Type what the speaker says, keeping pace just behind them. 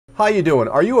How you doing?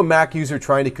 Are you a Mac user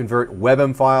trying to convert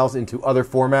WebM files into other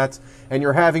formats and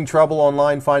you're having trouble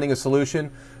online finding a solution?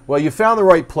 Well, you found the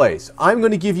right place. I'm going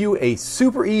to give you a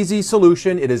super easy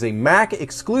solution. It is a Mac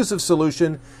exclusive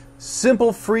solution,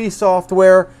 simple free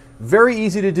software, very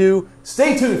easy to do.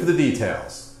 Stay tuned for the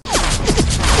details.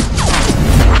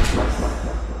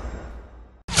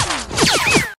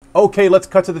 Okay, let's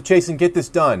cut to the chase and get this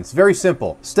done. It's very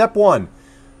simple. Step one.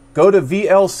 Go to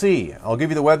VLC. I'll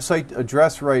give you the website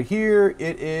address right here.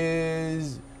 It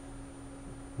is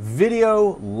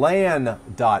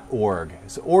videolan.org.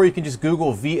 Or you can just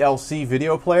Google VLC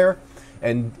video player.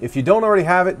 And if you don't already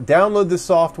have it, download this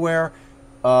software.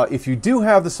 If you do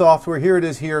have the software, here it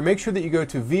is here. Make sure that you go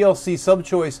to VLC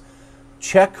subchoice,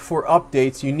 check for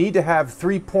updates. You need to have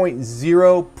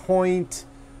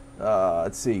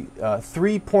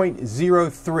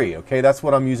 3.03. Okay, that's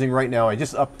what I'm using right now. I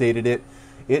just updated it.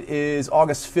 It is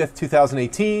August 5th,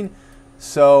 2018.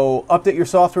 So update your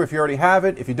software if you already have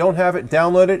it. If you don't have it,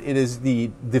 download it. It is the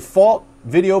default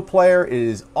video player. It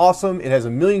is awesome. It has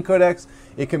 1 million codecs.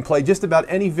 It can play just about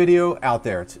any video out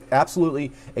there. It's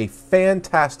absolutely a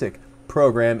fantastic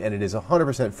program, and it is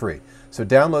 100% free. So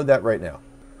download that right now.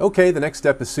 Okay, the next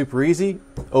step is super easy.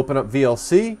 Open up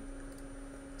VLC,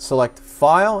 select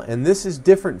File, and this is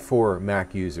different for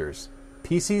Mac users.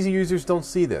 PC users don't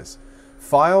see this.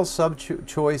 File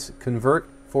subchoice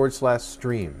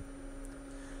convert/stream.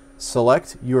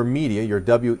 Select your media, your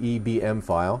WebM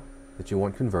file that you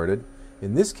want converted.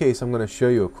 In this case, I'm going to show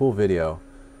you a cool video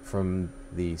from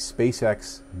the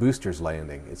SpaceX boosters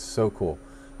landing. It's so cool.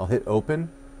 I'll hit open.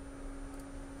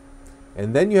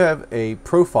 And then you have a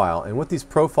profile. And what these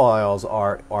profiles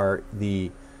are the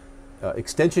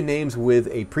extension names with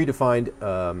a predefined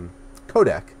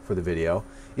codec for the video.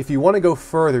 If you want to go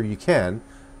further, you can.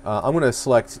 I'm going to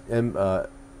select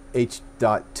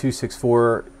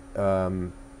H.264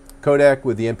 codec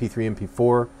with the MP3,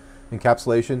 MP4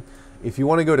 encapsulation. If you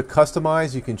want to go to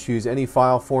customize, you can choose any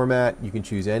file format. You can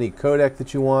choose any codec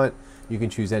that you want. You can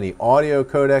choose any audio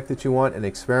codec that you want and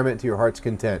experiment to your heart's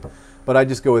content. But I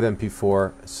just go with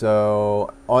MP4.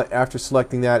 So after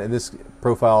selecting that in this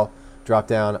profile drop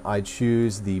down, I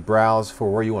choose the browse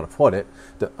for where you want to put it.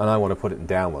 And I want to put it in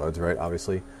downloads, right?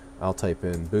 Obviously. I'll type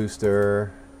in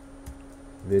booster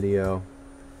video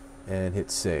and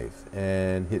hit save,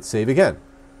 and hit save again.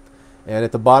 And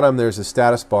at the bottom there's a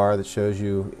status bar that shows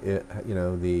you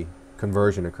the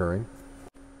conversion occurring.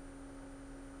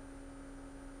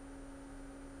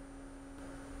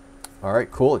 Alright,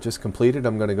 cool, it just completed.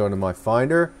 I'm going to go into my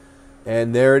Finder,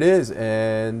 and there it is,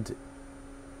 and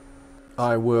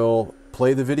I will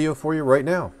play the video for you right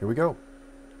now. Here we go.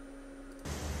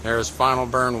 There's final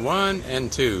burn 1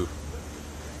 and 2.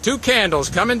 2 candles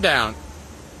coming down.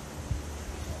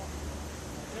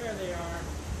 There they are.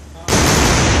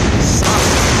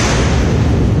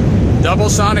 Double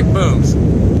sonic booms.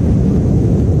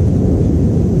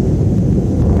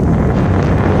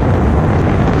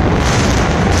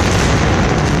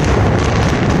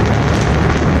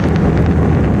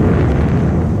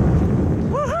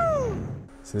 Woohoo!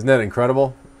 Isn't that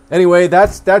incredible? Anyway,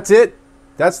 that's it.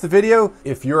 That's the video.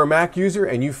 If you're a Mac user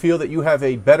and you feel that you have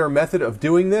a better method of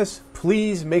doing this,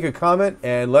 please make a comment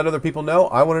and let other people know.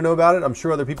 I want to know about it. I'm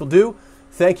sure other people do.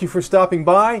 Thank you for stopping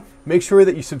by. Make sure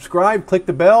that you subscribe, click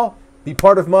the bell, be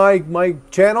part of my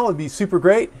channel. It'd be super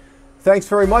great. Thanks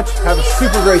very much. Have a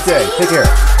super great day. Take care.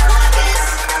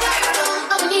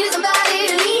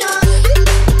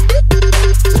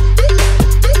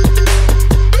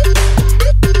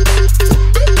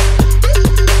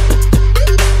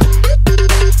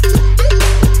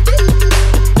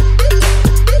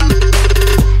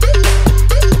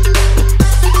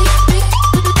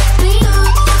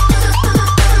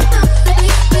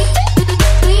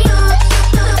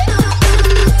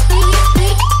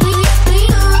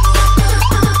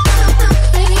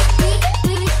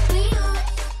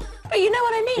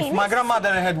 If my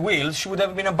grandmother had wheels, she would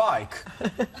have been a bike.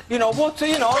 You know what?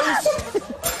 You know,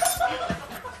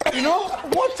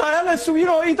 what else?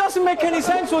 It doesn't make any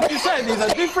sense what you said. It's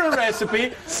a different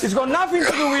recipe. It's got nothing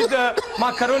to do with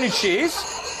macaroni cheese.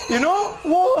 You know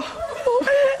what?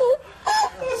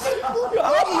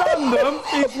 How random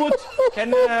is what?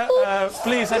 Can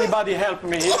please anybody help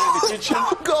me here in the kitchen?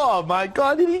 Oh my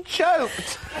God! He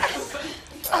choked.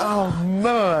 Oh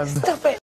man! Stop it.